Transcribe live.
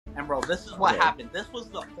And bro, this is what happened. This was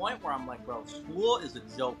the point where I'm like, bro, school is a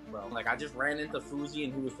joke, bro. Like, I just ran into Fuzi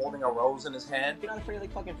and he was holding a rose in his hand. You're not afraid of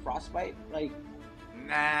like fucking frostbite? Like,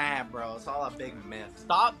 nah, bro, it's all a big myth.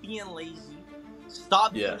 Stop being lazy.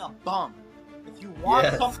 Stop being a bum. If you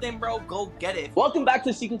want something, bro, go get it. Welcome back to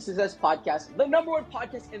the Seeking Success podcast, the #1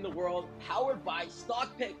 podcast in the world, powered by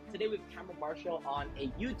StockPick. Today we have Kameron Marshall on, a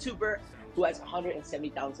YouTuber who has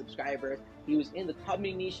 170,000 subscribers. He was in the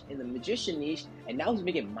comedy niche, in the magician niche, and now he's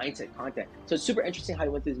making mindset content. So it's super interesting how he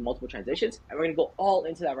went through these multiple transitions, and we're gonna go all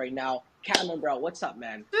into that right now. Kameron, bro, what's up,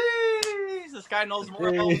 man? Jeez, this guy knows more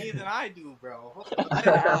about me than I do, bro.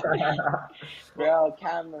 Bro,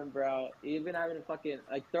 Kameron, bro, you've been having a fucking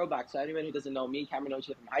like throwback. So anyone who doesn't know me, Kameron knows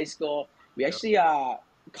you from high school. We actually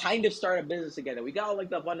kind of started a business together. We got all like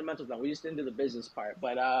the fundamentals done. We just didn't do the business part.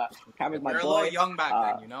 But Kameron's my boy. You're a little young back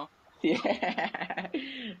then, you know. Yeah,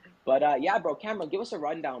 but yeah, bro, Kameron, give us a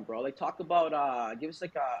rundown, bro. Like, talk about, give us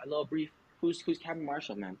like a little brief. Who's Kameron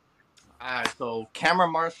Marshall, man? Alright, so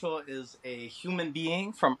Kameron Marshall is a human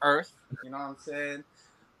being from Earth. You know what I'm saying?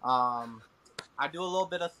 I do a little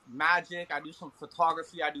bit of magic. I do some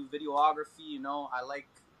photography. I do videography. You know, I like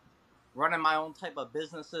running my own type of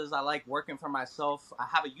businesses. I like working for myself. I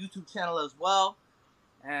have a YouTube channel as well,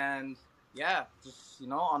 and yeah, just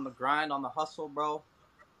on the grind, on the hustle, bro.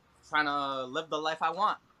 Trying to live the life I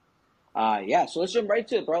want. Yeah, so let's jump right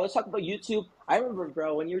to it, bro. Let's talk about YouTube. I remember,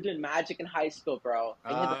 bro, when you were doing magic in high school, bro,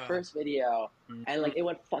 and you had the first video, and like it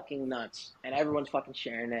went fucking nuts, and everyone's fucking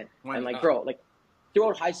sharing it, and like, bro, like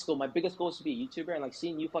throughout high school, my biggest goal was to be a YouTuber, and like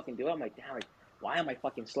seeing you fucking do it, I'm like, damn, like, why am I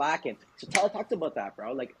fucking slacking? So talk about that,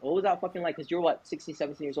 bro. Like, what was that fucking like? Because you're what, 16,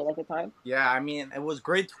 17 years old at the time? Yeah, I mean, it was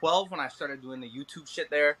grade 12 when I started doing the YouTube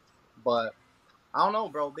shit there, but I don't know,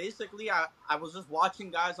 bro. Basically, I was just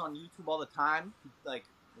watching guys on YouTube all the time, like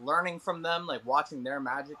learning from them, like watching their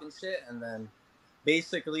magic and shit. And then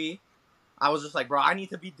basically, I was just like, bro, I need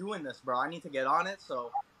to be doing this, bro. I need to get on it.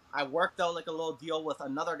 So I worked out like a little deal with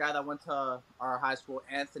another guy that went to our high school,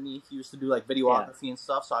 Anthony. He used to do like videography and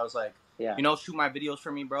stuff. So I was like, shoot my videos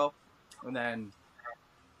for me, bro. And then,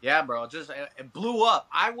 yeah, bro, just it blew up.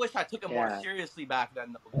 I wish I took it more seriously back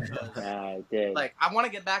then, though, because I did. Like, I want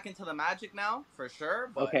to get back into the magic now for sure.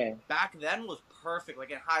 But back then was perfect. Like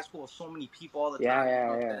in high school, so many people all the time.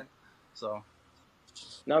 Yeah. So,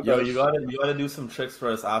 no, bro, you gotta do some tricks for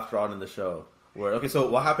us after on in the show. So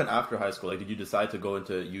what happened after high school? Like, did you decide to go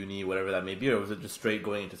into uni, whatever that may be, or was it just straight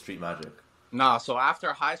going into street magic? Nah. So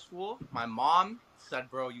after high school, my mom said,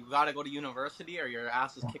 "Bro, you gotta go to university, or your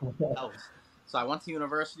ass is kicking out." So I went to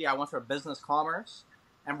university. I went for business commerce.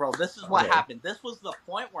 And, bro, this is what happened. This was the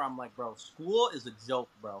point where I'm like, bro, school is a joke,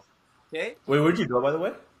 bro. Okay? Wait, where'd you go, by the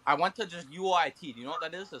way? I went to just UOIT. Do you know what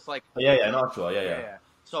that is? It's like... not sure. Yeah.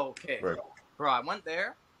 So, okay. Right. Bro, I went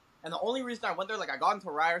there. And the only reason I went there, like, I got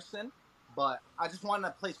into Ryerson. But I just wanted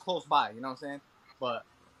a place close by. You know what I'm saying? But,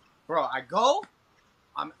 bro, I go.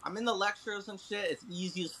 I'm in the lectures and shit. It's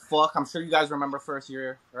easy as fuck. I'm sure you guys remember first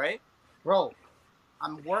year, right? Bro...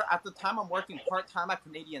 at the time, I'm working part-time at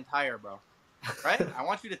Canadian Tire, bro. Right? I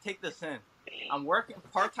want you to take this in. I'm working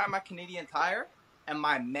part-time at Canadian Tire, and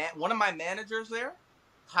one of my managers there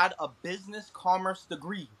had a business commerce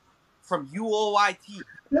degree from UOIT.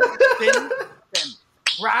 Then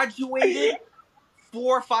graduated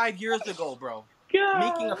 4 or 5 years ago, bro. God.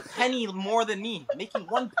 Making a penny more than me. Making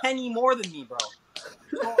 1 penny more than me, bro.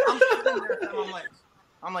 So I'm sitting there, and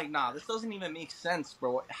I'm like, nah, this doesn't even make sense,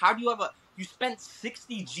 bro. How do you have you spent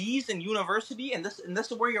 60 G's in university, and this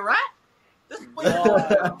is where you're at? This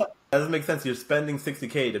doesn't make sense. You're spending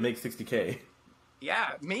 60K to make 60K.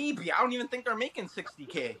 Yeah, maybe. I don't even think they're making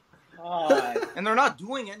 60K. And they're not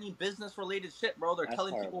doing any business-related shit, bro. They're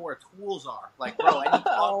telling people where tools are. Like, bro, any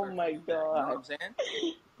oh my God. You know what I'm saying?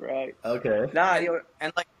 Right. Okay. Nah,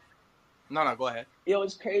 and like, no, go ahead. Yo,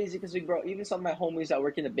 it's crazy because, bro, even some of my homies that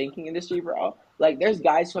work in the banking industry, bro, like, there's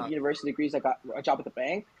guys who have university degrees that got a job at the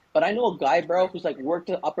bank, but I know a guy, bro, who's, like, worked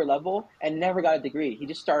at upper level and never got a degree. He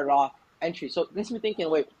just started off entry. So this is me thinking,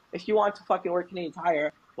 wait, if you want to fucking work Canadian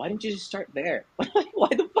Tire, why didn't you just start there? Why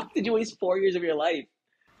the fuck did you waste 4 years of your life?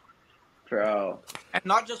 Bro. And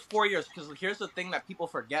not just 4 years, because here's the thing that people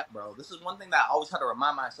forget, bro. This is one thing that I always had to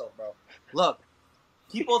remind myself, bro. Look,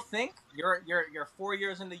 people think you're 4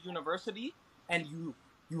 years into university and you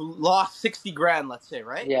lost 60 grand, let's say,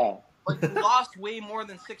 right? Yeah. But you lost way more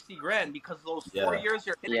than 60 grand because those 4 years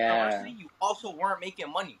you're in university, you also weren't making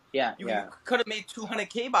money. Yeah. You could have made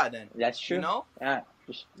 200K by then. That's true. You know? Yeah.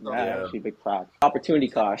 Actually, big props. Opportunity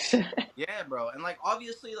cost. Yeah, bro. And like,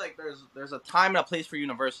 obviously, like, there's a time and a place for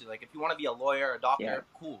university. Like, if you want to be a lawyer or a doctor,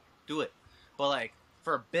 cool, do it. But like,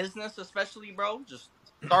 for business especially, bro, just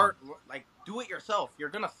start, like, do it yourself. You're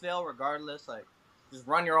gonna fail regardless. Like, just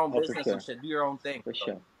run your own business and shit. Do your own thing. For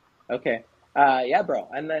sure. Okay. Yeah, bro.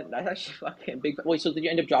 And then that's actually fucking big. Wait, so did you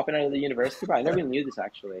end up dropping out of the university, bro? I never even knew this,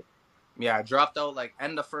 actually. Yeah, I dropped out, like,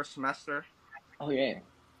 end of first semester. Oh, yeah.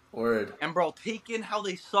 Word. And, bro, take in how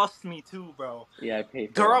they sussed me, too, bro. Yeah, I paid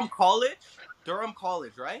for Durham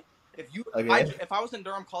College, right? Okay. If I was in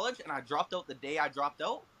Durham College and I dropped out the day I dropped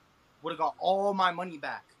out, would have got all my money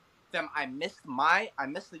back. Fam, I missed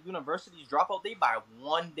the university's dropout day by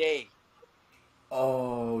 1 day.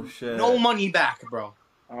 Oh, shit. No money back, bro.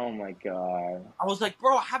 Oh, my God. I was like,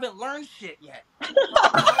 bro, I haven't learned shit yet.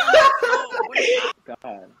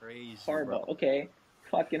 God. Crazy, horrible. bro. Okay.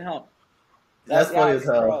 Fucking hell. That's funny as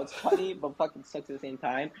hell. Bro, it's funny, but fucking sucks at the same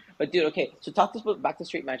time. But, dude, okay, so talk to us back to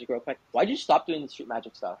street magic real quick. Why'd you stop doing the street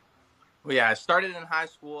magic stuff? Well, yeah, I started in high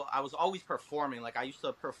school. I was always performing. Like, I used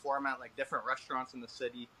to perform at, like, different restaurants in the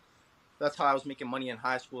city. That's how I was making money in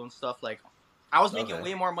high school and stuff. Like, I was making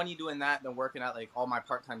way more money doing that than working at, like, all my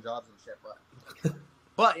part-time jobs and shit.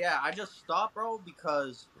 But yeah, I just stopped, bro,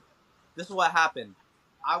 because this is what happened.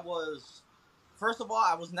 First of all,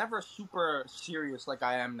 I was never super serious like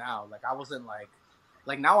I am now. Like, I wasn't,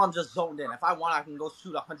 like now I'm just zoned in. If I want, I can go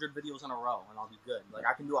shoot 100 videos in a row and I'll be good. Like,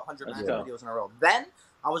 I can do 100 videos in a row. Then,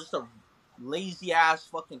 I was just a lazy-ass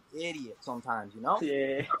fucking idiot sometimes, you know?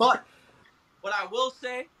 Yeah. But what I will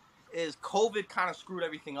say is COVID kind of screwed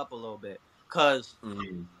everything up a little bit. Because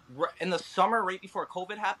in the summer, right before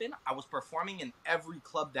COVID happened, I was performing in every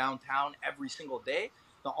club downtown every single day.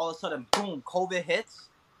 Then all of a sudden, boom, COVID hits.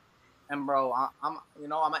 And, bro, I'm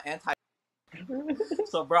an anti.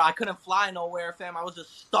 So, bro, I couldn't fly nowhere, fam. I was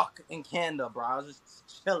just stuck in Canada, bro. I was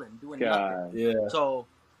just chilling, doing nothing. Yeah. So,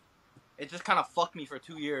 it just kind of fucked me for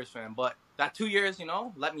 2 years, fam. But that 2 years, you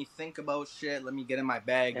know, let me think about shit. Let me get in my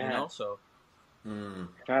bag, you know? So,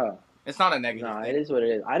 it's not a negative thing. It is what it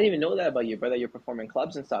is. I didn't even know that about you, brother. You're performing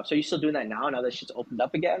clubs and stuff. So you still doing that now that shit's opened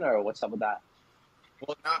up again, or what's up with that?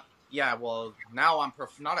 Well, now I'm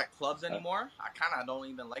not at clubs anymore. I kind of don't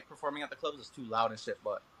even like performing at the clubs. It's too loud and shit.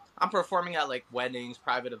 But I'm performing at, like, weddings,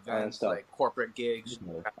 private events, like, corporate gigs.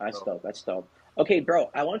 That's dope. Okay, bro,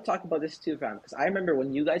 I want to talk about this too, fam. Because I remember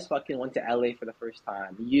when you guys fucking went to LA for the first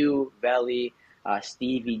time. You, Veli,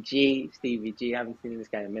 Stevie G, I haven't seen this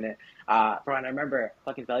guy in a minute. Bro, and I remember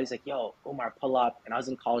fucking Veli's like, yo, Omar, pull up. And I was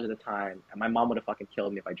in college at the time, and my mom would have fucking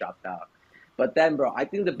killed me if I dropped out. But then, bro, I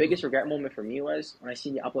think the biggest regret moment for me was when I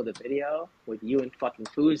seen you upload the video with you and fucking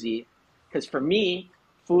Fuzi. Because for me,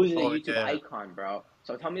 Fuzi's a YouTube icon, bro.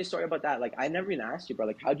 So tell me a story about that. Like, I never even asked you, bro.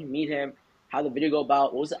 Like, how'd you meet him? How'd the video go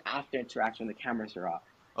about? What was the after interaction when the cameras are off?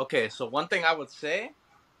 Okay, so one thing I would say,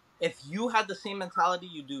 if you had the same mentality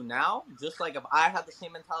you do now, just like if I had the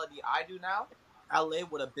same mentality I do now, LA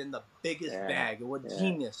would have been the biggest bag. It would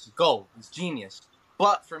genius. Go. It's genius.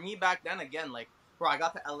 But for me back then, again, like, bro, I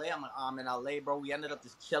got to LA. I'm like, I'm in LA, bro. We ended up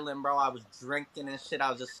just chilling, bro. I was drinking and shit.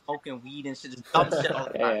 I was just smoking weed and shit. Just dumb shit all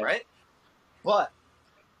the time, right? But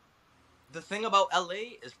the thing about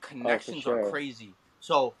LA is connections are crazy.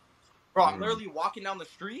 So, bro, I'm literally walking down the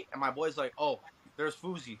street and my boy's like, oh, there's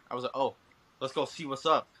Fuzi. I was like, oh, let's go see what's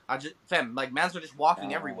up. Like, mans are just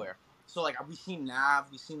walking everywhere. So, like, we seen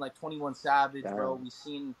Nav, we seen, like, 21 Savage, bro. We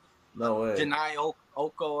seen Janai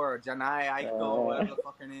Oko or Janai Aiko, whatever the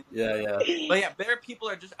fuck her name is. Yeah. But yeah, bare people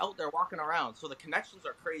are just out there walking around. So the connections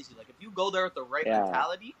are crazy. Like, if you go there with the right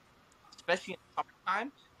mentality, especially in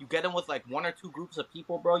summertime, you get in with, like, 1 or 2 groups of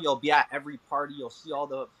people, bro. You'll be at every party. You'll see all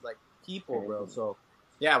the, like, people, bro. So,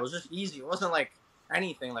 yeah, it was just easy. It wasn't, like,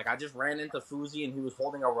 anything. Like, I just ran into Fuzi and he was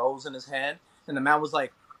holding a rose in his hand. And the man was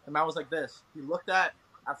like this. He looked at,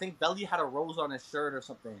 I think Belly had a rose on his shirt or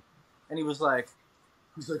something. And he's like,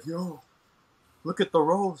 yo, look at the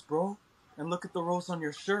rose, bro. And look at the rose on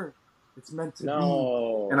your shirt. It's meant to be.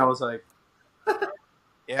 And I was like,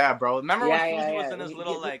 yeah, bro. Remember when Fuzi was in his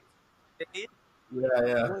little, like, stage?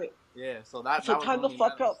 Yeah, so that So that time the was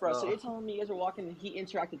fuck up, bro. So you're telling me you guys were walking and he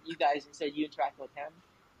interacted with you guys and said you interacted with him?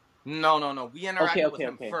 No. We interacted with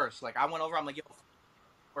him first. Like, I went over, I'm like, yo,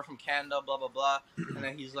 we're from Canada, blah, blah, blah. And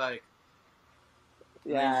then he's like,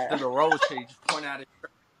 he just did the rose shit. He just pointed at it.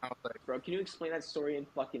 I was like, bro, can you explain that story in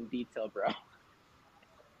fucking detail, bro?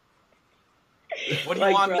 What do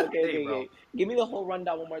you want me to say, bro? Okay. Give me the whole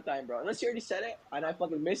rundown one more time, bro. Unless you already said it and I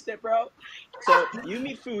fucking missed it, bro. So you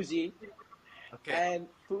meet Fuzi. Okay. And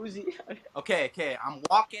Fuzi. Okay. I'm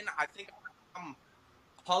walking. I think I'm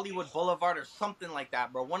Hollywood Boulevard or something like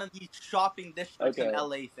that, bro. One of these shopping districts in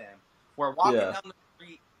LA, fam. We're walking down the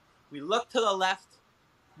street. We look to the left.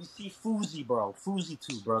 We see Fuzi, bro. Fuzi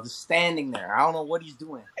too, bro. Just standing there. I don't know what he's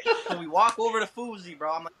doing. So we walk over to Fuzi,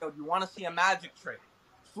 bro. I'm like, yo, do you want to see a magic trick?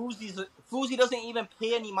 Fuzi doesn't even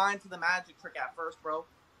pay any mind to the magic trick at first, bro.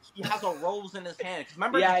 He has a rose in his hand. Cause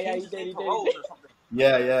remember, he changed his name to Rose or something.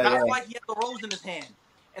 Yeah. That's why he had the rose in his hand.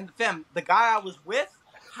 And fam, the guy I was with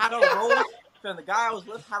had a rose. Fam, the guy I was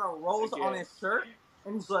with had a rose on his shirt,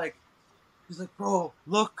 and he's like, bro,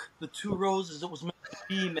 look, the 2 roses. It was meant to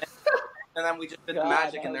be, man. And then we just did the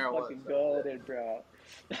magic, and there it was. Fucking goated, bro.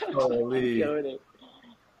 Holy. Goated.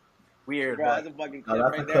 Weird, bro. That's a fucking clip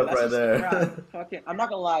right there. Right there. Fucking, I'm not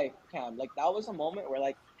gonna lie, Cam. Like that was a moment where,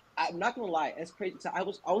 like, I'm not gonna lie, it's crazy. So I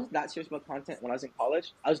was that serious about content when I was in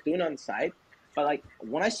college. I was doing it on the side, but like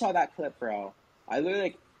when I saw that clip, bro, I literally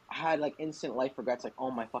like had like instant life regrets. Like,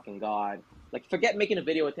 oh my fucking god. Like, forget making a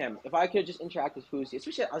video with him. If I could just interact with Fuzi,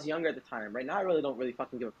 especially I was younger at the time. Right now, I really don't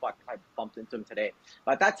fucking give a fuck if I bumped into him today.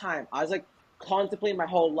 But at that time, I was like contemplating my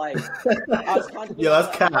whole life. I was contemplating. Yo,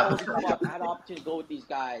 that's cap. I had the opportunity to go with these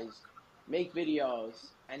guys, make videos,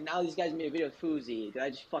 and now these guys made a video with Fuzi. Did I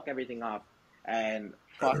just fuck everything up? And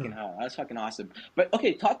fucking hell, that was fucking awesome. But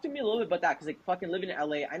okay, talk to me a little bit about that, because like fucking living in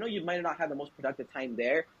LA, I know you might not have the most productive time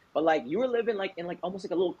there, but like you were living like in like almost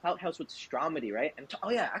like a little clout house with Stromedy, right? And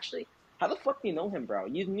oh yeah, actually, how the fuck do you know him, bro?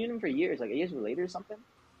 You knew him for years, like 8 years later or something?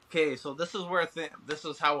 Okay, so this is where this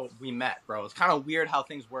is how we met, bro. It's kind of weird how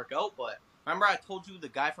things work out, but remember I told you the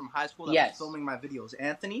guy from high school that was filming my videos,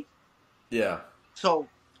 Anthony? Yeah. So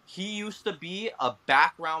he used to be a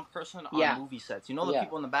background person on movie sets. You know the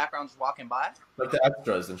people in the background just walking by? Like the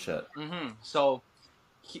extras and shit. Mm-hmm. So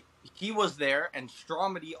he was there, and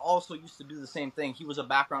Stromedy also used to do the same thing. He was a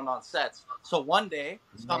background on sets. So one day,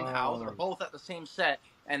 somehow, they're both at the same set,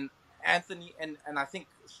 and Anthony, and I think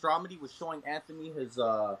Stromedy was showing Anthony his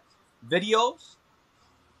videos,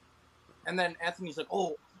 and then Anthony's like,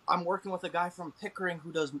 oh, I'm working with a guy from Pickering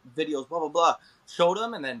who does videos, blah, blah, blah. Showed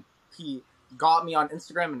him, and then he got me on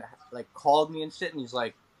Instagram and like called me and shit, and he's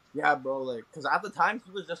like, yeah, bro, like, because at the time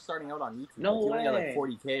he was just starting out on YouTube. No like, way. He only got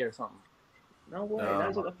like 40K or something. No way. That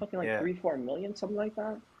was like a fucking like 3-4 million, something like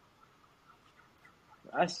that.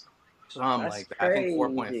 That's like that. I think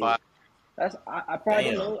 4.5. I probably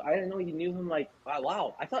didn't know. I didn't know you knew him. Like,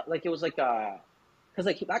 wow. I thought like it was like because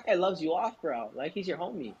like that guy loves you off, bro. Like he's your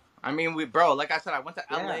homie. I mean, bro. Like I said, I went to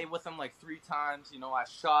LA with him like 3 times. You know, I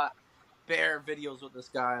shot bare videos with this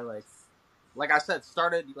guy. Like I said,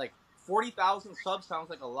 started like 40,000 subs sounds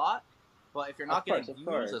like a lot, but if you're not getting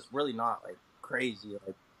views, it's really not like crazy.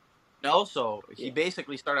 Like, no, so he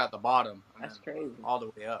basically started at the bottom. That's crazy. All the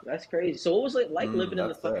way up. That's crazy. So what was it like living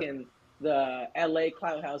in the LA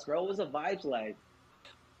clout house, bro? What was the vibes like?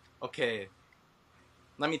 Okay,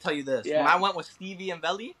 let me tell you this. When I went with Stevie and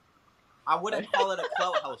Belly, I wouldn't call it a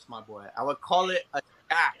clout house, my boy. I would call it a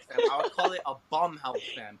shack, fam. I would call it a bum house,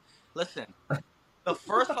 fam. Listen, the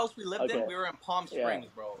first house we lived in, we were in Palm Springs,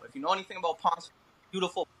 bro. If you know anything about Palm Springs,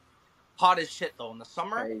 beautiful. Hot as shit though in the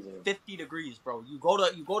summer. 50 degrees, bro. You go to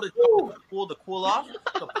the pool to cool off.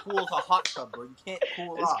 The pool's a hot tub, bro. You can't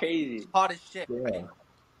cool off. It's crazy. It's hot as shit. Right?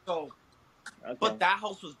 So, but that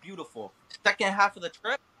house was beautiful. Second half of the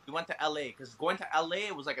trip, we went to LA because going to LA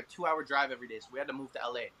it was like a 2-hour drive every day. So we had to move to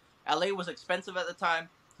LA. LA was expensive at the time.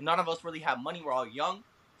 None of us really had money. We're all young.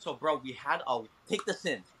 So, bro, we had take this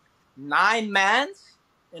in 9 mans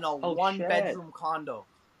in a 1-bedroom condo.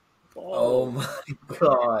 Oh my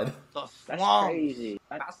god. The slums. That's crazy.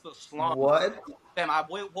 That's the slum. What? Fam, I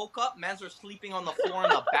woke up, mans are sleeping on the floor in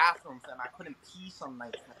the bathroom, fam. I couldn't pee some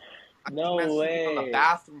nights, fam. No way. On the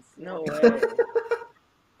bathroom floor. No way.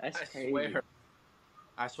 That's crazy.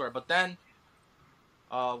 I swear. But then,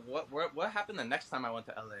 what happened the next time I went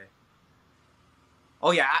to LA?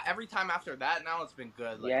 Oh yeah, every time after that, now it's been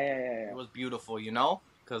good. Like, It was beautiful, you know?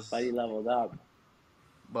 Cause Buddy leveled up.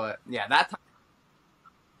 But yeah, that time.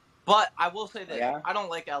 But I will say this, I don't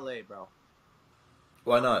like LA, bro.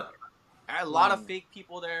 Why not? A lot of fake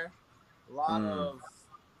people there. A lot of,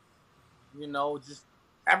 you know, just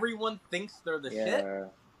everyone thinks they're the shit,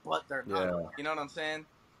 but they're not. You know what I'm saying?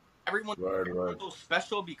 Everyone is so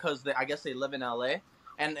special because I guess they live in LA.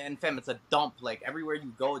 And fam, it's a dump. Like, everywhere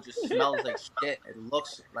you go, it just smells like shit. It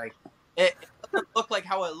looks like... It doesn't look like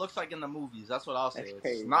how it looks like in the movies. That's what I'll say.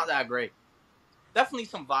 It's not that great. Definitely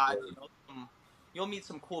some vibes, you know, you'll meet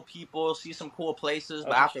some cool people, see some cool places,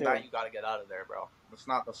 but after that, you gotta get out of there, bro. It's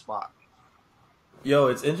not the spot. Yo,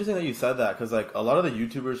 it's interesting that you said that, because, like, a lot of the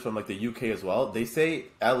YouTubers from, like, the UK as well, they say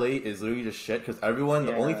LA is literally just shit, because everyone,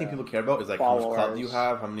 the only thing people care about is, like, how much clout do you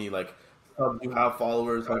have, how many, like, subs you have,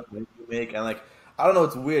 followers, how much money you make, and, like, I don't know,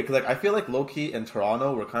 it's weird, because, like, I feel like low-key in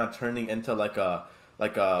Toronto, we're kind of turning into, like,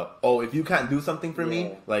 oh, if you can't do something for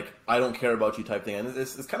me, like, I don't care about you type thing. And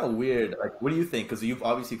it's kind of weird. Like, what do you think? Because you've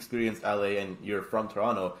obviously experienced LA and you're from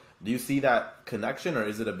Toronto. Do you see that connection, or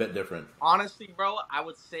is it a bit different? Honestly, bro, I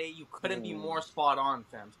would say you couldn't be more spot on,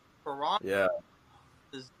 fam. Toronto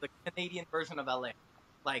is the Canadian version of LA.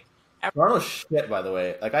 Like, Toronto's shit, by the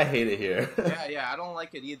way. Like, I hate it here. yeah, I don't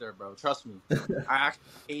like it either, bro. Trust me. I actually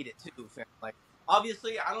hate it too, fam. Like,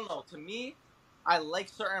 obviously, I don't know. To me, I like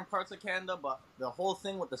certain parts of Canada, but the whole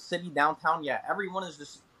thing with the city downtown, yeah, everyone is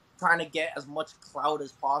just trying to get as much clout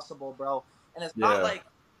as possible, bro. And it's not like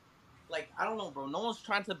I don't know, bro. No one's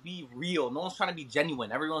trying to be real. No one's trying to be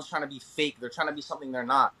genuine. Everyone's trying to be fake. They're trying to be something they're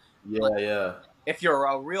not. Yeah. If you're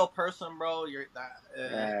a real person, bro, you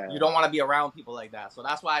don't want to be around people like that. So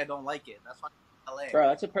that's why I don't like it. That's why LA. Bro,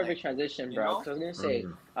 that's a perfect transition, bro. Because I was gonna say,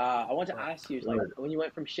 I want to ask you, like, when you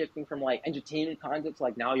went from shifting from like entertainment content to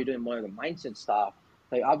like now you're doing more of the mindset stuff.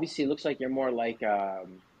 Like, obviously, it looks like you're more like,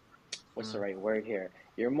 what's the right word here?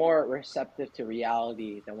 You're more receptive to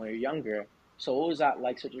reality than when you're younger. So what was that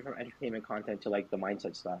like, switching from entertainment content to like the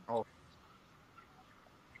mindset stuff?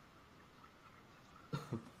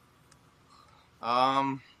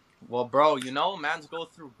 Well, bro, you know, man's go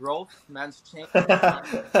through growth, man's change.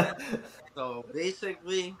 So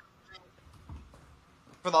basically,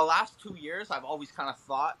 for the last 2 years, I've always kind of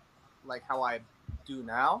thought like how I do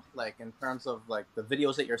now, like in terms of like the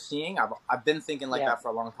videos that you're seeing. I've been thinking like that for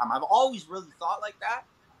a long time. I've always really thought like that,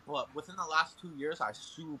 but within the last 2 years, I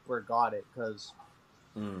super got it because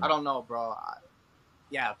I don't know, bro.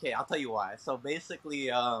 Okay, I'll tell you why. So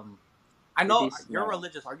basically, I know you're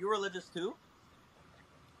religious. Are you religious too?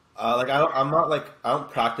 Like I'm not like I don't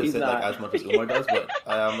practice like as much as Umar does, but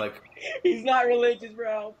I am like. He's not religious,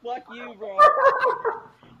 bro. Fuck you, bro.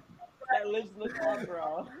 That lives in the club,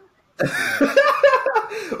 bro.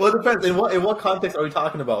 Well, it depends. In what context are we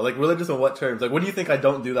talking about? Like religious in what terms? Like, what do you think I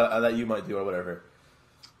don't do that you might do or whatever?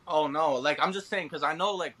 Oh no, like I'm just saying because I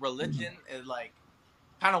know like religion is like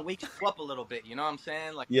kind of wakes you up a little bit. You know what I'm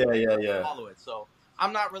saying? Like yeah. Follow it. So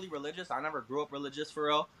I'm not really religious. I never grew up religious for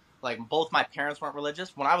real. Like, both my parents weren't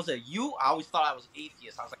religious. When I was a youth, I always thought I was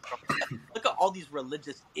atheist. I was like, bro, look at all these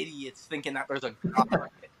religious idiots thinking that there's a God.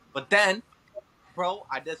 But then, bro,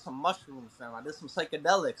 I did some mushrooms, fam. I did some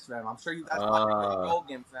psychedelics, fam. I'm sure you guys watch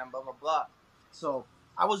Rogan, fam, blah, blah, blah. So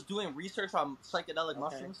I was doing research on psychedelic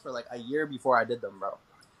mushrooms for, like, a year before I did them, bro.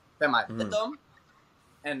 Fam, I did them,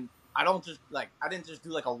 and I didn't just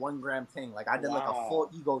do, like, a 1 gram thing. Like, I did, like, a full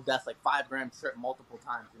ego death, like, 5 gram trip multiple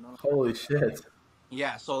times, you know? Holy shit.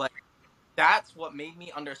 Yeah, so, like, that's what made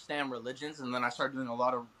me understand religions, and then I started doing a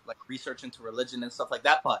lot of, like, research into religion and stuff like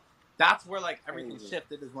that, but that's where, like, everything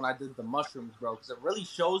shifted is when I did the mushrooms, bro, because it really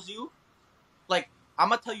shows you, like, I'm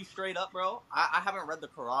going to tell you straight up, bro, I haven't read the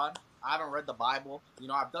Quran, I haven't read the Bible, you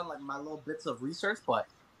know, I've done, like, my little bits of research, but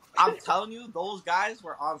I'm telling you, those guys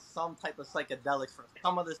were on some type of psychedelics for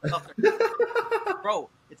some of this stuff. Bro,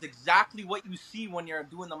 it's exactly what you see when you're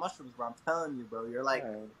doing the mushrooms, bro. I'm telling you, bro. You're like,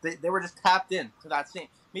 they were just tapped in to that same.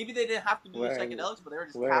 Maybe they didn't have to do the psychedelics, but they were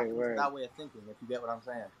just tapped into that way of thinking, if you get what I'm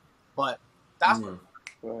saying. But that's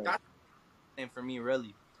that's the for me,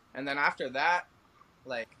 really. And then after that,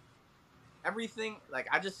 like, everything, like,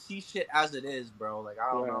 I just see shit as it is, bro. Like,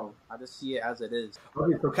 I don't know. I just see it as it is.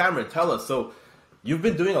 Okay, so Kameron, tell us. So, you've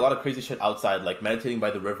been doing a lot of crazy shit outside, like meditating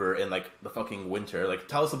by the river in like the fucking winter. Like,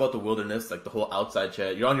 tell us about the wilderness, like the whole outside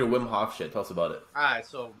shit. You're on your Wim Hof shit. Tell us about it. All right,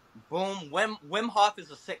 so boom, Wim Hof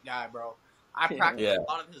is a sick guy, bro. I practice a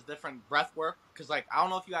lot of his different breath work because, like, I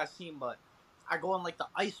don't know if you guys seen, but I go in like the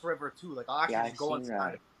ice river too. Like, I'll actually go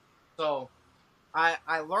inside. So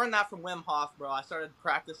I learned that from Wim Hof, bro. I started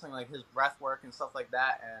practicing like his breath work and stuff like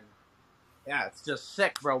that, and yeah, it's just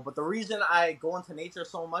sick, bro. But the reason I go into nature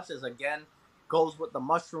so much is, again, goes with the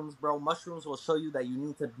mushrooms, bro. Mushrooms will show you that you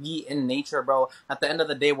need to be in nature, bro. At the end of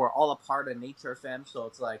the day, we're all a part of nature, fam. So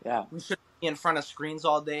it's like, we should be in front of screens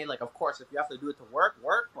all day. Like, of course, if you have to do it to work,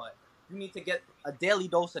 but you need to get a daily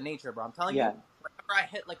dose of nature, bro. I'm telling you, whenever I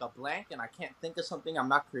hit like a blank and I can't think of something, I'm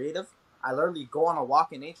not creative, I literally go on a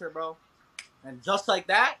walk in nature, bro. And just like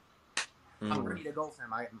that, I'm ready to go,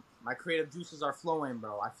 fam. My creative juices are flowing,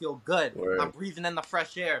 bro. I feel good. I'm breathing in the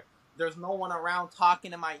fresh air. There's no one around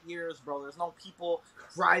talking in my ears, bro. There's no people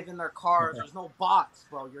driving their cars. There's no bots,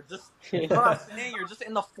 bro. You're just, you know what I'm saying? You're just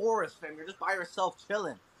in the forest, fam. You're just by yourself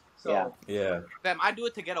chilling. So, fam, I do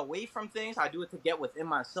it to get away from things. I do it to get within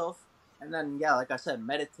myself. And then, like I said,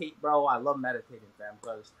 meditate, bro. I love meditating, fam.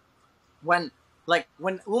 Because when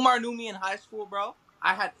Umar knew me in high school, bro,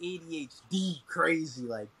 I had ADHD crazy.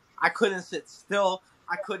 Like, I couldn't sit still.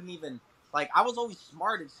 I couldn't even... Like, I was always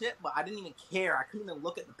smart and shit, but I didn't even care. I couldn't even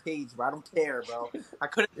look at the page, bro. I don't care, bro. I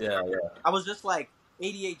couldn't. I was just, like,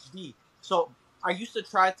 ADHD. So, I used to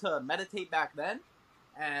try to meditate back then.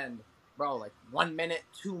 And, bro, like, 1 minute,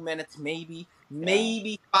 2 minutes, maybe.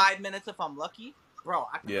 maybe 5 minutes if I'm lucky. Bro,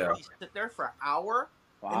 I can really sit there for an hour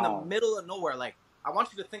in the middle of nowhere. Like, I want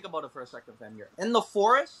you to think about it for a second, fam. You're in the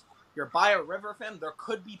forest. You're by a river, fam. There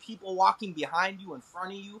could be people walking behind you, in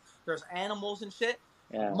front of you. There's animals and shit.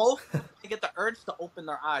 Yeah. Most people get the urge to open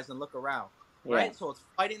their eyes and look around, right? So it's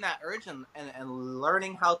fighting that urge and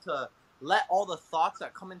learning how to let all the thoughts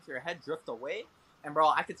that come into your head drift away. And, bro,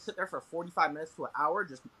 I could sit there for 45 minutes to an hour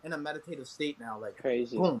just in a meditative state now. Like,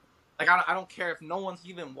 crazy. Boom. Like, I don't care if no one's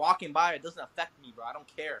even walking by. It doesn't affect me, bro. I don't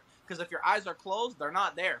care. Because if your eyes are closed, they're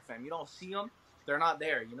not there, fam. You don't see them. They're not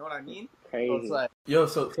there. You know what I mean? Crazy. So it's like... Yo,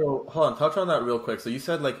 so hold on. Touch on that real quick. So you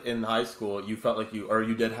said, like, in high school, you felt like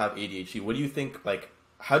you did have ADHD. What do you think, like,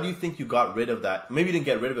 how do you think you got rid of that? Maybe you didn't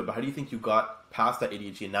get rid of it, but how do you think you got past that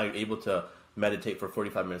ADHD and now you're able to meditate for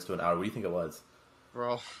 45 minutes to an hour? What do you think it was?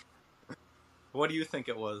 Bro, what do you think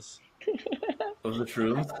it was? Was it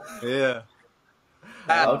shrooms? Yeah.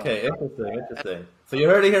 Okay, interesting. So you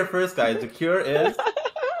heard it here first, guys. The cure is...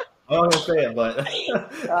 I don't want to say it, but...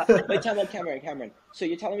 Wait, tell me, Kameron. So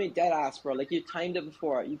you're telling me dead ass, bro. Like, you timed it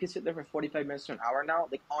before. You can sit there for 45 minutes to an hour now,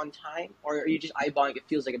 like, on time? Or are you just eyeballing it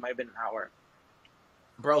feels like it might have been an hour?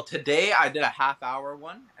 Bro, today I did a half-hour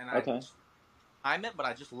one, and I time it, but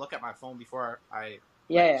I just look at my phone before I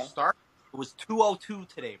start. It was 2:02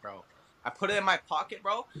 today, bro. I put it in my pocket,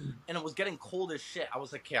 bro, and it was getting cold as shit. I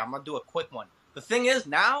was like, okay, I'm going to do a quick one. The thing is,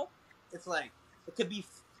 now, it's like, it could be,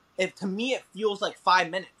 to me, it feels like 5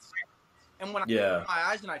 minutes. And when I open my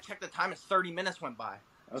eyes and I check the time, it's 30 minutes went by.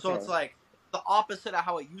 Okay. So it's like the opposite of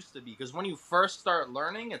how it used to be. Because when you first start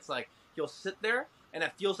learning, it's like, you'll sit there, and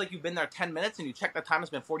it feels like you've been there 10 minutes, and you check the time, it's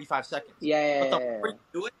been 45 seconds. But the more you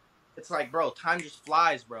do it, it's like, bro, time just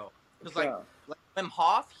flies, bro. Because, like Wim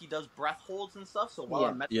Hof, he does breath holds and stuff. So while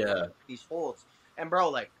I'm meditating, these holds. And, bro,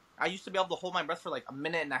 like, I used to be able to hold my breath for, like, a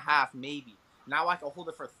minute and a half, maybe. Now I can hold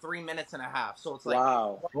it for 3 minutes and a half. So it's like,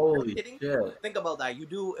 holy shit. Think about that.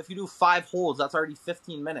 If you do 5 holds, that's already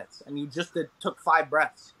 15 minutes. And you just took 5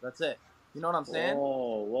 breaths. That's it. You know what I'm saying?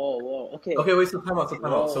 Whoa. Okay, wait, so time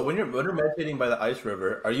out. So when you're meditating by the ice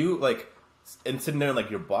river, are you, like... and sitting there in,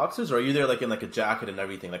 like, your boxers, or are you there, like, in, like, a jacket and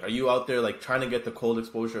everything? Like, are you out there, like, trying to get the cold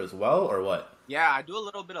exposure as well, or what? Yeah, I do a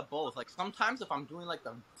little bit of both. Like, sometimes if I'm doing, like,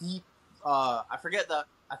 the deep, I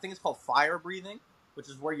think it's called fire breathing, which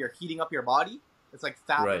is where you're heating up your body. It's like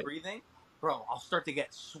fast breathing. Bro, I'll start to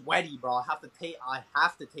get sweaty, bro. I have to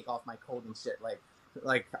take off my coat and shit.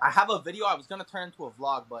 Like, I have a video. I was going to turn into a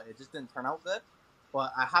vlog, but it just didn't turn out good.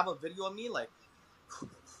 But I have a video of me, like,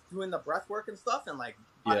 doing the breath work and stuff, and, like,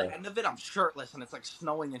 by the end of it, I'm shirtless, and it's, like,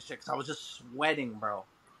 snowing and shit, because I was just sweating, bro.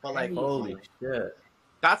 But, like, holy shit.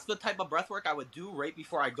 That's the type of breath work I would do right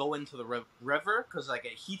before I go into the river, because, like,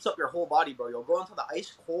 it heats up your whole body, bro. You'll go into the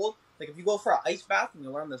ice cold. Like, if you go for an ice bath and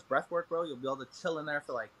you learn this breath work, bro, you'll be able to chill in there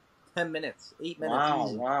for, like, 10 minutes, 8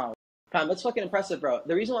 minutes. Wow. Fam, that's fucking impressive, bro.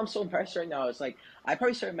 The reason why I'm so impressed right now is, like, I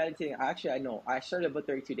probably started meditating. Actually, I know. I started about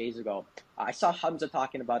 32 days ago. I saw Hamza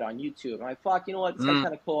talking about it on YouTube. I'm like, fuck, you know what? This guy's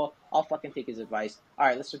kind of cool. I'll fucking take his advice. All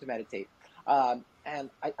right, let's start to meditate. And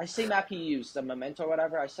I same app he used, the Memento or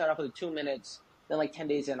whatever. I started off with 2 minutes. Then, like, 10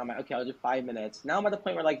 days in, I'm like, okay, I'll do 5 minutes. Now I'm at the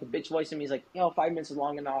point where, like, the bitch voice in me is like, 5 minutes is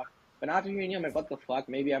long enough. But after hearing you, I'm like, what the fuck?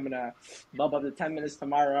 Maybe I'm going to bump up to 10 minutes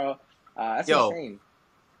tomorrow. That's insane.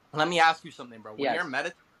 Let me ask you something, bro. When you're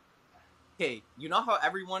meditating, okay, you know how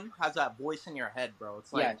everyone has that voice in your head, bro?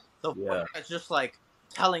 It's like the voice that's just, like,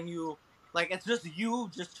 telling you, like, it's just you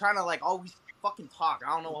just trying to, like, always fucking talk.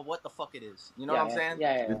 I don't know what the fuck it is. You know what I'm saying?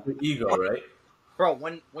 Yeah. It's the ego, right? Bro,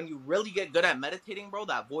 when you really get good at meditating, bro,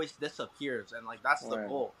 that voice disappears, and, like, that's the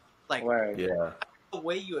goal. Like, the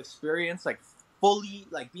way you experience, like, fully,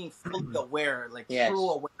 like, being fully aware, like, true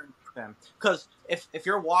awareness, fam. Because if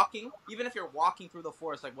you're walking, even if you're walking through the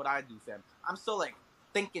forest, like what I do, fam, I'm still, like,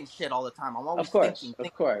 thinking shit all the time. I'm always thinking.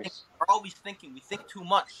 Of course. We're always thinking. We think too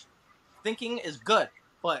much. Thinking is good,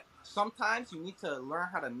 but sometimes you need to learn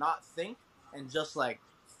how to not think and just, like,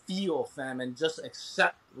 feel, fam, and just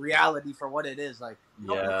accept reality for what it is. Like,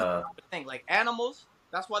 think. Like, animals,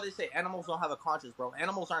 that's why they say animals don't have a conscience, bro.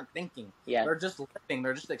 Animals aren't thinking. They're just living.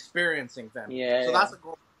 They're just experiencing, fam. So that's a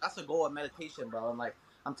goal. That's a goal of meditation, bro. And, like,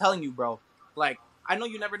 I'm telling you, bro, like, I know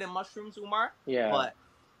you never did mushrooms, Umar. But,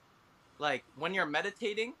 like, when you're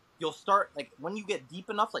meditating, you'll start, like, when you get deep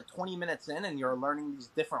enough, like 20 minutes in, and you're learning these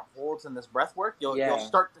different holds and this breath work, you'll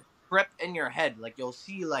start to grip in your head. Like, you'll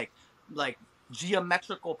see, like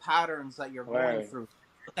geometrical patterns that you're going through.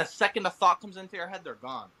 But the second a thought comes into your head, they're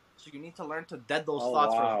gone. So you need to learn to dead those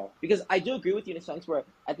thoughts. Because I do agree with you in a sense where,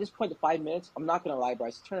 at this point, the 5 minutes, I'm not going to lie,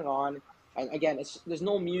 Bryce, turn it on. And again, there's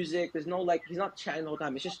no music. There's no, like, he's not chanting the whole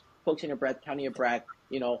time. It's just focusing your breath, counting your breath,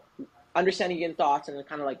 you know, understanding your thoughts, and then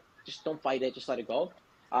kind of, like, just don't fight it. Just let it go.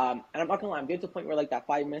 And I'm not gonna lie, I'm getting to the point where like that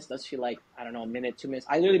 5 minutes does feel like, I don't know, a minute, 2 minutes.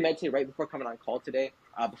 I literally meditated right before coming on call today,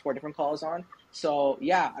 before different calls on. So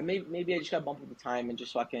yeah, maybe I just gotta bump up the time and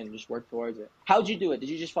just fucking just work towards it. How'd you do it? Did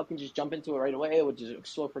you just fucking just jump into it right away, or just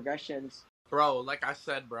slow progressions? Bro, like I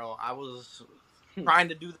said, bro, I was trying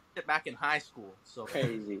to do this shit back in high school. So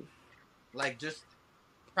crazy. Like just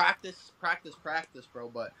practice, bro.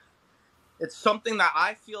 But it's something that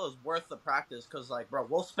I feel is worth the practice, because, like, bro,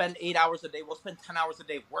 we'll spend 8 hours a day, we'll spend 10 hours a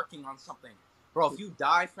day working on something, bro. If you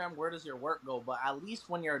die, fam, where does your work go? But at least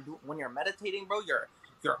when you're meditating, bro,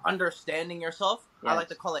 you're understanding yourself. Yes. I like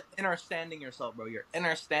to call it understanding yourself, bro. You're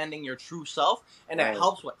understanding your true self, and it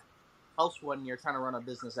helps when you're trying to run a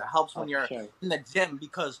business. It helps when you're in the gym,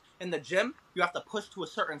 because in the gym you have to push to a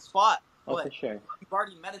certain spot. But for sure. You've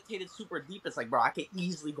already meditated super deep. It's like, bro, I can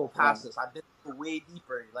easily go past this. I've been way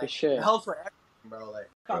deeper. Like, for sure. It helps for everything, bro. Like,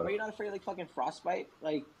 are you not afraid of like fucking frostbite?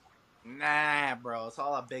 Like, nah, bro. It's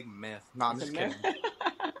all a big myth. No, I'm just kidding.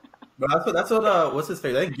 But that's what what's his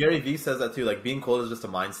face? I think Gary Vee says that too. Like, being cold is just a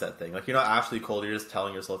mindset thing. Like, you're not actually cold. You're just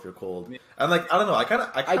telling yourself you're cold. And like, I don't know.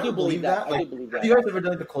 I do believe that. I do believe that. Have you guys ever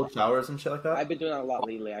done like the cold showers and shit like that? I've been doing that a lot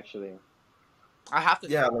lately, actually. I have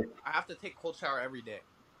to take cold shower every day.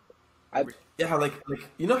 Like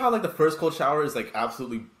you know how like the first cold shower is like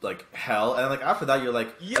absolutely like hell, and like after that you're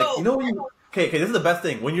like, you know when you okay, this is the best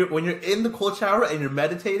thing, when you're in the cold shower and you're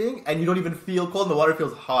meditating and you don't even feel cold and the water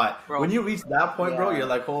feels hot. Bro, when you reach that point, bro, you're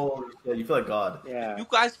like, holy shit, you feel like God. Yeah. You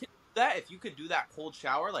guys can do that if you could do that cold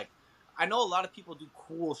shower. Like, I know a lot of people do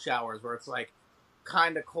cool showers where it's like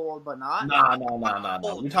kind of cold but not. Nah.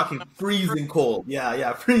 You're talking freezing cold.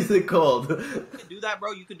 Yeah, freezing cold. You can do that,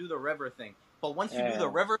 bro. You can do the river thing. But once you do the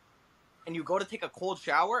river and you go to take a cold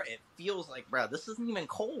shower, it feels like, bro, this isn't even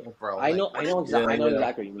cold, bro. I know exactly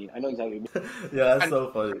what you mean. Yeah, that's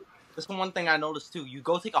so funny. This is one thing I noticed too. You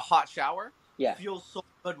go take a hot shower. Yeah. It feels so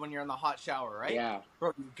good when you're in the hot shower, right? Yeah.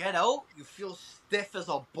 Bro, you get out, you feel stiff as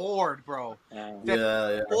a board, bro.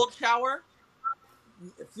 Yeah. Cold shower,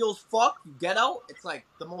 it feels fucked. You get out, it's like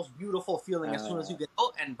the most beautiful feeling as soon as you get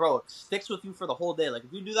out, and bro, it sticks with you for the whole day. Like,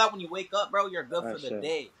 if you do that when you wake up, bro, you're good for the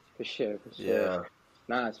day. For sure. Yeah.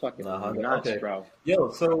 Nah, it's fucking nuts, bro.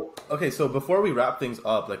 Yo, so before we wrap things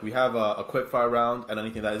up, like, we have a quick fire round and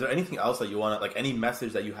anything is there anything else that you want to, like, any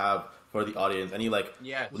message that you have for the audience? Any, like,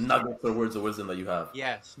 nuggets or words of wisdom that you have?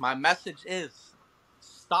 Yes, my message is,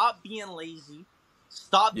 stop being lazy.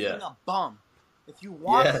 Stop being a bum. If you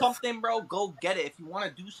want something, bro, go get it. If you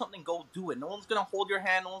want to do something, go do it. No one's going to hold your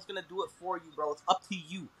hand. No one's going to do it for you, bro. It's up to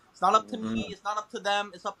you. It's not up to me. It's not up to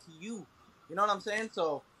them. It's up to you. You know what I'm saying?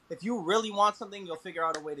 So if you really want something, you'll figure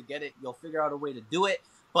out a way to get it. You'll figure out a way to do it.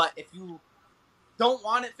 But if you don't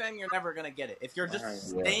want it, fam, you're never going to get it. If you're just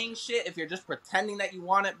saying shit, if you're just pretending that you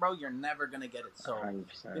want it, bro, you're never going to get it. So,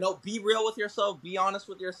 100%. you know, be real with yourself. Be honest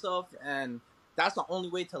with yourself. And that's the only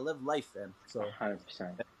way to live life, fam. So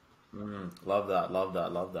 100%. Love that.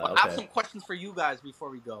 I have some questions for you guys before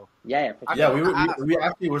we go. Yeah. We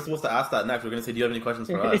actually were supposed to ask that next. We're gonna say, do you have any questions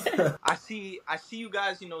for us? I see you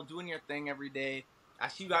guys, you know, doing your thing every day. I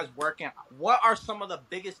see you guys working. What are some of the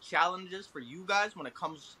biggest challenges for you guys when it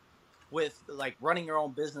comes with, like, running your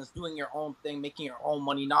own business, doing your own thing, making your own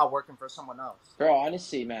money, not working for someone else? Bro,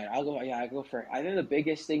 honestly, man, I go for it. I think the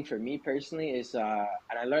biggest thing for me personally is, and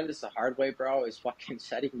I learned this the hard way, bro, is fucking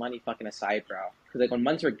setting money fucking aside, bro. Because, like, when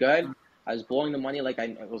months were good, I was blowing the money like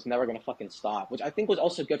I was never going to fucking stop, which I think was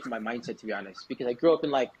also good for my mindset, to be honest. Because I grew up in,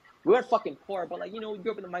 like, we weren't fucking poor, but, like, you know, we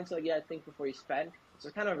grew up in the mindset, like, think before you spend. So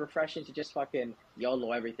it's kind of refreshing to just fucking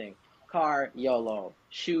YOLO everything. Car, YOLO.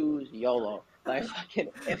 Shoes, YOLO. Like, fucking,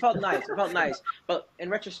 it felt nice. But in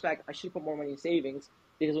retrospect, I should have put more money in savings,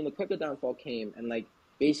 because when the crypto downfall came and, like,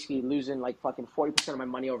 basically losing, like, fucking 40% of my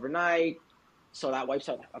money overnight, so that wipes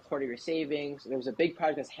out a quarter of your savings. There was a big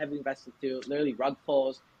project that's heavily invested to, literally rug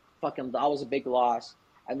pulls. Fucking, that was a big loss.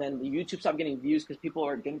 And then the YouTube stopped getting views because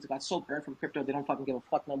people got so burned from crypto, they don't fucking give a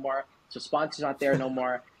fuck no more. So sponsors not there no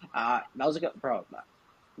more. That was bro.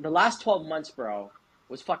 The last 12 months, bro,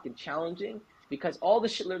 was fucking challenging because all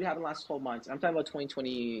this shit literally happened the last 12 months. I'm talking about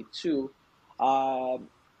 2022. And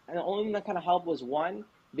the only thing that kind of helped was, one,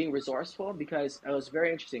 being resourceful, because it was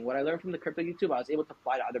very interesting. What I learned from the crypto YouTube, I was able to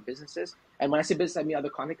apply to other businesses. And when I say business, I mean other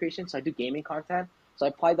content creation. So I do gaming content. So I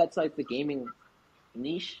applied that to, like, the gaming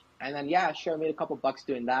niche. And then, I made a couple bucks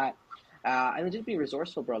doing that. And then just being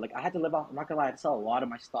resourceful, bro. Like, I had to live off, I'm not gonna lie, I had to sell a lot of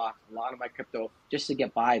my stock, a lot of my crypto just to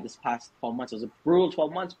get by this past 12 months. It was a brutal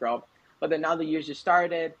 12 months, bro. But then now the year's just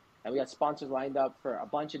started, and we got sponsors lined up for a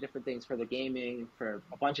bunch of different things, for the gaming, for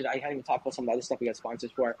a bunch of, I hadn't even talked about some of the other stuff we got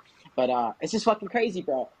sponsors for. But it's just fucking crazy,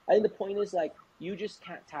 bro. I think the point is, like, you just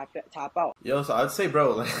can't tap out. Yo, so I'd say,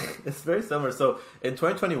 bro, like, it's very similar. So in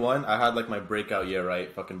 2021, I had like my breakout year,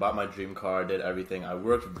 right? Fucking bought my dream car, did everything. I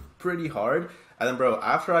worked pretty hard. And then, bro,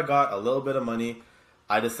 after I got a little bit of money,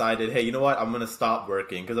 I decided, hey, you know what? I'm going to stop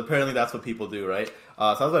working. Because apparently that's what people do, right?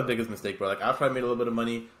 So that was my biggest mistake, bro. Like, after I made a little bit of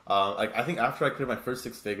money, like, I think after I cleared my first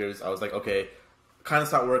 6 figures, I was like, okay, kind of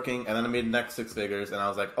stop working. And then I made the next 6 figures. And I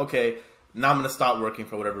was like, okay, now I'm going to stop working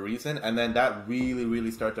for whatever reason. And then that really, really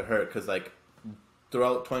started to hurt. Because, like,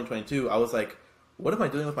 throughout 2022, I was like, what am I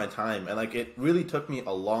doing with my time? And, like, it really took me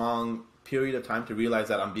a long period of time to realize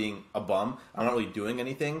that I'm being a bum. I'm not really doing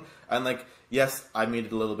anything. And, like, yes, I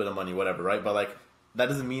made a little bit of money, whatever, right? But, like, that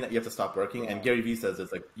doesn't mean that you have to stop working. And Gary Vee says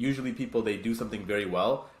it's like, usually people, they do something very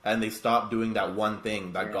well and they stop doing that one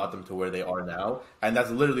thing that got them to where they are now. And that's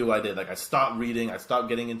literally what I did. Like, I stopped reading, I stopped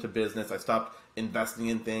getting into business, I stopped investing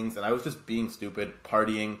in things, and I was just being stupid,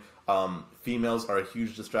 partying. Females are a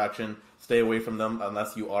huge distraction. Stay away from them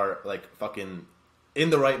unless you are like fucking in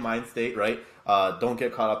the right mind state, right? Don't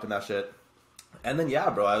get caught up in that shit. And then, yeah,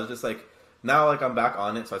 bro, I was just like, now, like, I'm back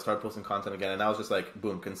on it, so I started posting content again, and I was just like,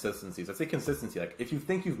 boom, consistency. So I say consistency. Like, if you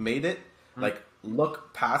think you've made it, like,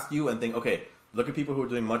 look past you and think, okay, look at people who are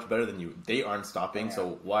doing much better than you. They aren't stopping,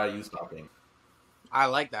 so why are you stopping? I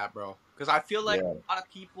like that, bro. Because I feel like a lot of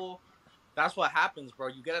people, that's what happens, bro.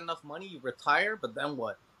 You get enough money, you retire, but then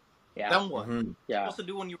what? Yeah. Then what? Yeah. You're supposed to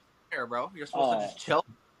do when you retire, bro? You're supposed to just chill.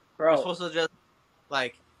 Bro. You're supposed to just,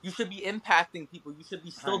 like, you should be impacting people. You should be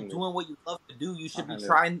still doing what you love to do. You should be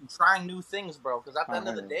trying new things, bro. Because at the end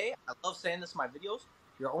of the day, I love saying this in my videos,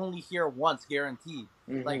 you're only here once, guaranteed.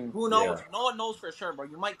 Like, who knows? No one knows for sure, bro.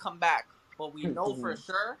 You might come back. But we know for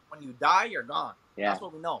sure, when you die, you're gone. That's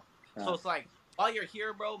what we know. So it's like, while you're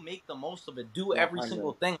here, bro, make the most of it. Do every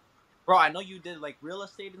single thing. Bro, I know you did, like, real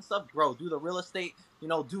estate and stuff. Bro, do the real estate. You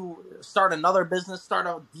know, start another business, start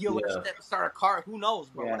a dealership, start a car. Who knows,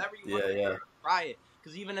 bro? Whatever you want to do, try it.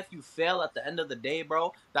 Because even if you fail at the end of the day,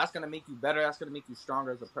 bro, that's going to make you better. That's going to make you stronger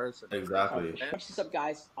as a person. Exactly. Watch this up,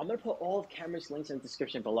 guys. I'm going to put all of Kameron's links in the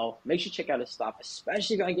description below. Make sure you check out his stuff,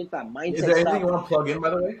 especially if you want to get that mindset. Is there anything you want to plug in, by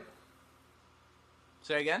the way?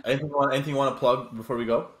 Say again? Anything you want to plug before we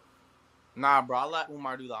go? Nah, bro. I'll let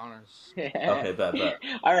Umar do the honors. Okay, bet.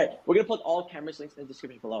 All right. We're going to put all Kameron's links in the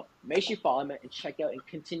description below. Make sure you follow him and check out and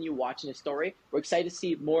continue watching his story. We're excited to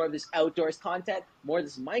see more of this outdoors content, more of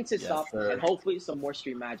this mindset stuff, and hopefully some more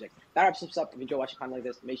street magic. That wraps us up. If you enjoy watching content like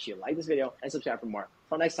this, make sure you like this video and subscribe for more.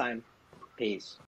 Until next time, peace.